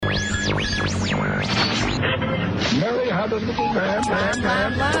We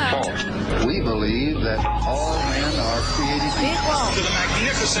believe that all men are created equal. To the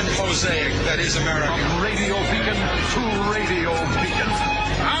magnificent mosaic that is America. From radio beacon to radio beacon.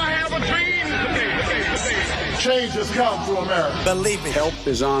 I have a dream. Change has come to America. Believe me. Help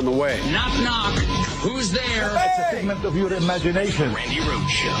is on the way. Knock, knock. Who's there? It's a figment of your imagination. Randi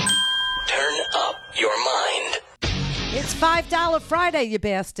Rhodes Show. Turn up your mind. It's $5 Friday, you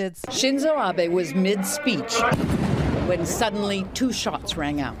bastards. Shinzo Abe was mid-speech when suddenly 2 shots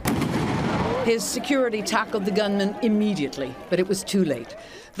rang out. His security tackled the gunman immediately, but it was too late.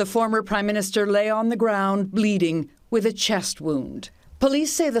 The former prime minister lay on the ground, bleeding, with a chest wound.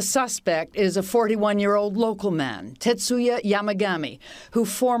 Police say the suspect is a 41-year-old local man, Tetsuya Yamagami, who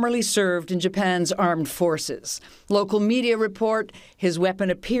formerly served in Japan's armed forces. Local media report his weapon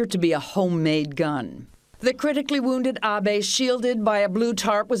appeared to be a homemade gun. The critically wounded Abe, shielded by a blue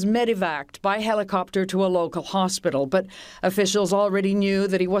tarp, was medevaced by helicopter to a local hospital, but officials already knew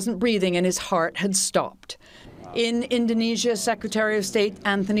that he wasn't breathing and his heart had stopped. In Indonesia, Secretary of State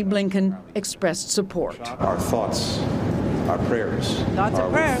Anthony Blinken expressed support. Our thoughts, our prayers Thoughts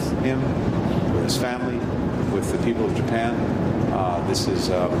and prayers. With him, with his family, with the people of Japan. This is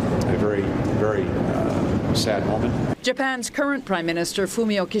a very, very sad moment. Japan's current Prime Minister,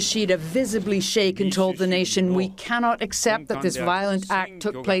 Fumio Kishida, visibly shaken, told the nation, "We cannot accept that this violent act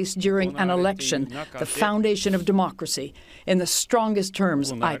took place during an election, the foundation of democracy. In the strongest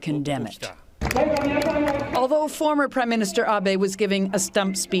terms, I condemn it." Although former Prime Minister Abe was giving a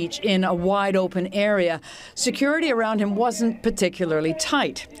stump speech in a wide-open area, security around him wasn't particularly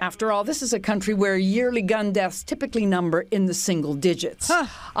tight. After all, this is a country where yearly gun deaths typically number in the single digits.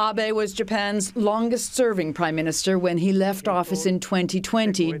 Abe was Japan's longest-serving Prime Minister when he left office in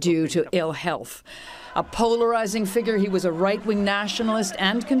 2020 due to ill health. A polarizing figure, he was a right-wing nationalist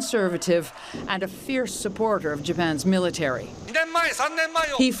and conservative and a fierce supporter of Japan's military.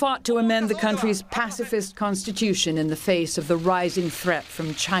 He fought to amend the country's pacifist constitution in the face of the rising threat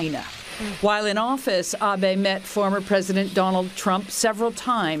from China. While in office, Abe met former President Donald Trump several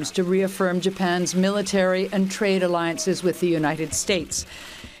times to reaffirm Japan's military and trade alliances with the United States.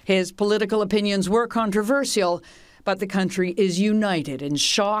 His political opinions were controversial, but the country is united in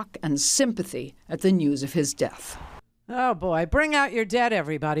shock and sympathy at the news of his death. Oh, boy. Bring out your dead,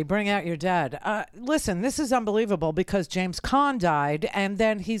 everybody. Bring out your dead. Listen, this is unbelievable because James Caan died, and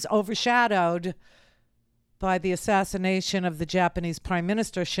then he's overshadowed by the assassination of the Japanese Prime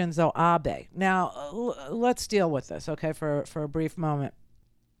Minister, Shinzo Abe. Now, let's deal with this, okay, for a brief moment.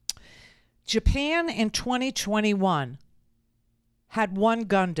 Japan in 2021 had 1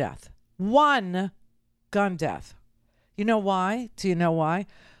 gun death. 1 gun death. You know why? Do you know why?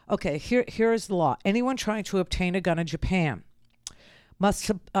 Okay, here is the law. Anyone trying to obtain a gun in Japan must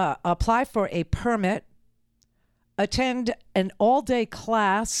apply for a permit, attend an all-day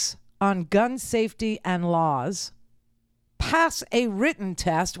class on gun safety and laws, pass a written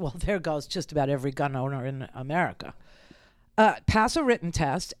test. Well, there goes just about every gun owner in America. Pass a written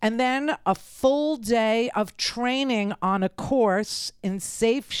test, and then a full day of training on a course in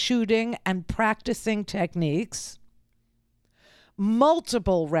safe shooting and practicing techniques,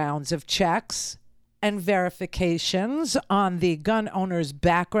 multiple rounds of checks and verifications on the gun owner's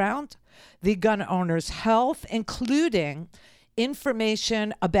background, the gun owner's health, including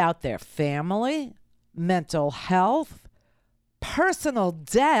information about their family, mental health, personal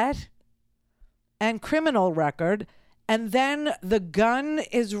debt, and criminal record. And then the gun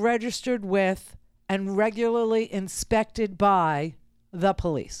is registered with and regularly inspected by the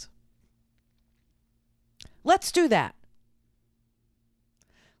police. Let's do that.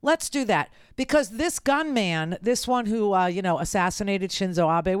 Let's do that. Because this gunman, this one who, assassinated Shinzo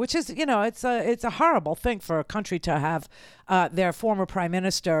Abe, which is, it's a horrible thing for a country to have their former prime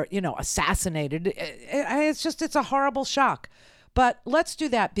minister, assassinated. It's a horrible shock. But let's do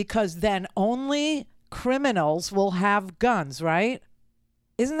that because then only criminals will have guns, right?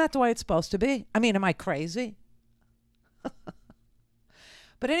 Isn't that the way it's supposed to be? I mean, am I crazy?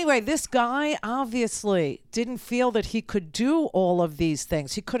 But anyway, this guy obviously didn't feel that he could do all of these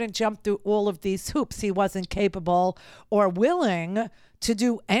things. He couldn't jump through all of these hoops. He wasn't capable or willing to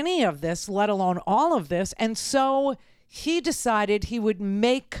do any of this, let alone all of this. And so he decided he would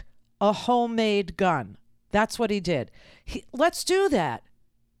make a homemade gun. That's what he did. Let's do that.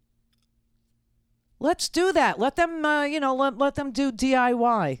 Let's do that. Let them, let them do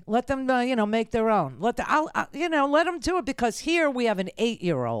DIY. Let them, make their own. Let them do it because here we have an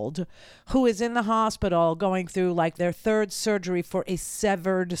 8-year-old who is in the hospital going through like their 3rd surgery for a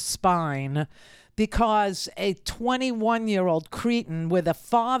severed spine because a 21-year-old cretin with a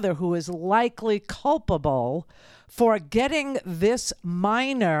father who is likely culpable for getting this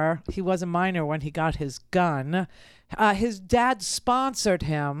minor, he was a minor when he got his gun, his dad sponsored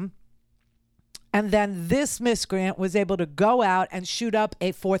him, and then this miscreant was able to go out and shoot up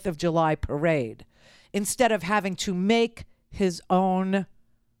a 4th of July parade instead of having to make his own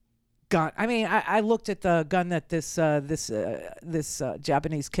gun. I mean, I looked at the gun that this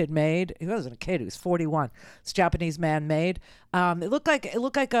Japanese kid made. He wasn't a kid; he was 41. This Japanese man made. It looked like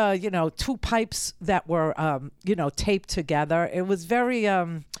two pipes that were taped together. It was very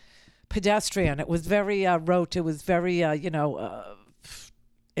pedestrian. It was very rote. It was very it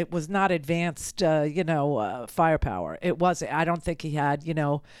was not advanced firepower. It wasn't. I don't think he had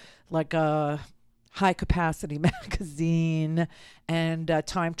like a high capacity magazine and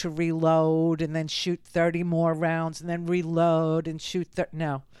time to reload and then shoot 30 more rounds and then reload and shoot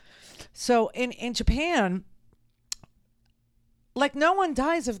no. So in Japan, like, no one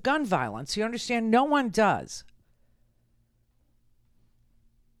dies of gun violence. You understand? No one does.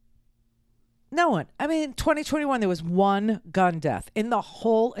 No one. I mean, 2021, there was one gun death in the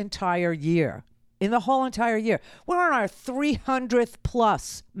whole entire year. We're on our 300th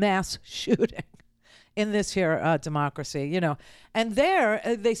plus mass shooting in this here democracy, And there,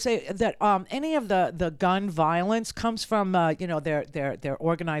 they say that any of the gun violence comes from, their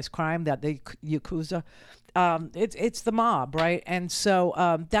organized crime, that the Yakuza. It's the mob, right? And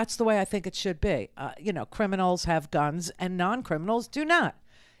so that's the way I think it should be. Criminals have guns and non-criminals do not.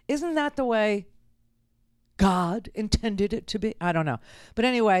 Isn't that the way God intended it to be? I don't know. But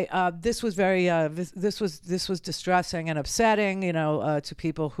anyway, this was very, this was distressing and upsetting, to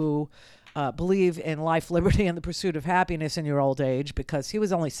people who believe in life, liberty, and the pursuit of happiness in your old age, because he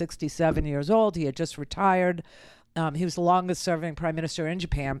was only 67 years old. He had just retired. He was the longest serving prime minister in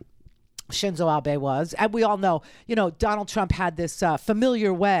Japan. Shinzo Abe was. And we all know, Donald Trump had this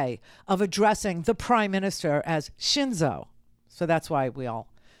familiar way of addressing the prime minister as Shinzo. So that's why we all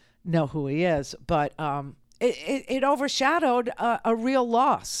know who he is. But it overshadowed a real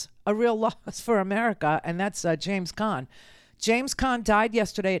loss for America, and that's James Caan. James Caan died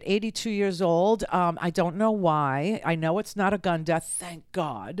yesterday at 82 years old. I don't know why. I know it's not a gun death, thank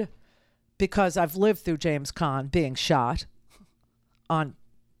God, because I've lived through James Caan being shot on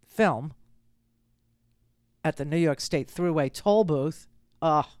film at the New York State Thruway toll booth.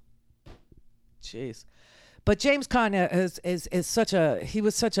 Oh, jeez. But James Caan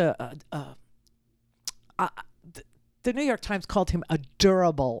the New York Times called him a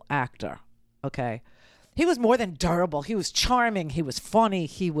durable actor. Okay. He was more than durable. He was charming. He was funny.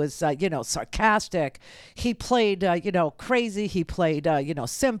 He was, sarcastic. He played, crazy. He played,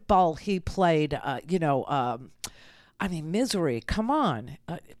 simple. He played, Misery. Come on,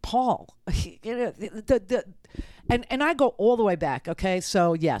 Paul. And I go all the way back. Okay,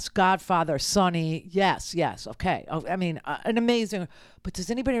 so yes, Godfather, Sonny. Yes. Okay. An amazing. But does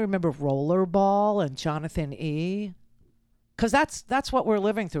anybody remember Rollerball and Jonathan E? Because that's what we're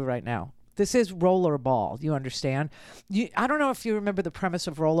living through right now. This is rollerball, you understand? I don't know if you remember the premise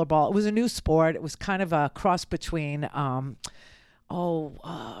of rollerball. It was a new sport. It was kind of a cross between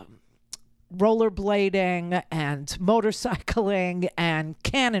rollerblading and motorcycling and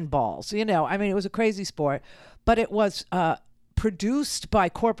cannonballs. It was a crazy sport. But it was produced by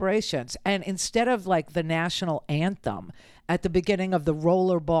corporations. And instead of like the national anthem at the beginning of the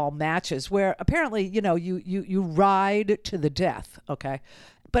rollerball matches, where apparently, you ride to the death, okay?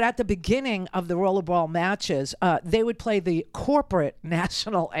 But at the beginning of the rollerball matches, they would play the corporate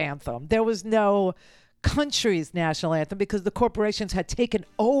national anthem. There was no country's national anthem because the corporations had taken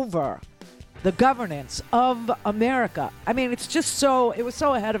over the governance of America. It was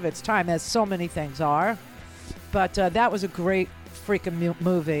so ahead of its time, as so many things are. But that was a great freaking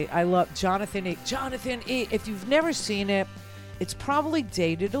movie. I love Jonathan E. Jonathan E. If you've never seen it, it's probably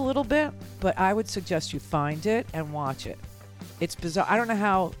dated a little bit, but I would suggest you find it and watch it. It's bizarre. I don't know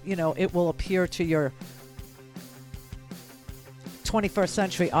how, it will appear to your 21st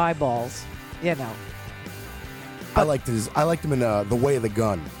century eyeballs, I liked him in The Way of the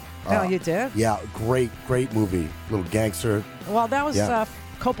Gun. Oh, you did? Yeah, great movie. Little gangster. Well, that was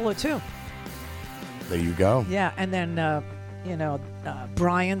Coppola too. There you go. Yeah, and then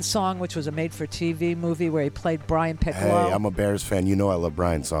Brian's Song, which was a made-for-TV movie where he played Brian Piccolo. Hey, I'm a Bears fan. You know I love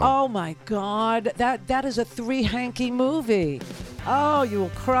Brian's Song. Oh my God, that is a three-hanky movie. Oh, you will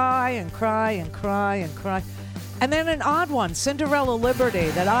cry and cry and cry and cry. And then an odd one, Cinderella Liberty,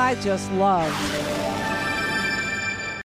 that I just loved.